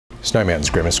Snowy Mountains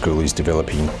Grammar School is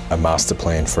developing a master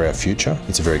plan for our future.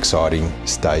 It's a very exciting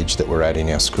stage that we're at in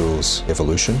our school's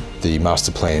evolution. The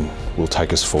master plan will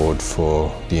take us forward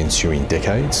for the ensuing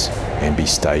decades and be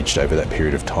staged over that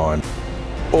period of time.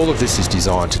 All of this is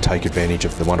designed to take advantage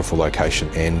of the wonderful location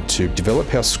and to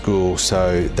develop our school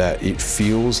so that it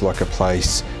feels like a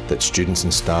place that students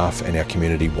and staff and our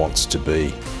community wants to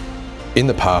be. In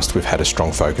the past, we've had a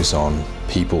strong focus on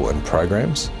people and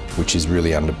programs, which has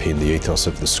really underpinned the ethos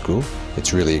of the school.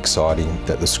 It's really exciting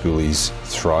that the school is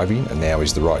thriving, and now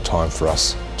is the right time for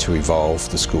us to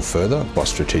evolve the school further by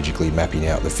strategically mapping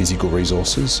out the physical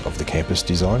resources of the campus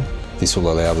design. This will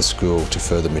allow the school to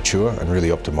further mature and really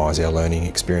optimise our learning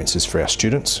experiences for our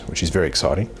students, which is very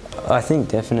exciting. I think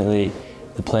definitely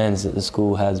the plans that the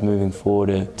school has moving forward,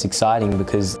 it's exciting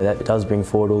because that does bring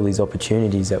forward all these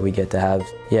opportunities that we get to have.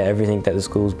 Yeah, everything that the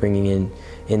school's bringing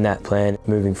in that plan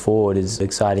moving forward is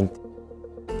exciting.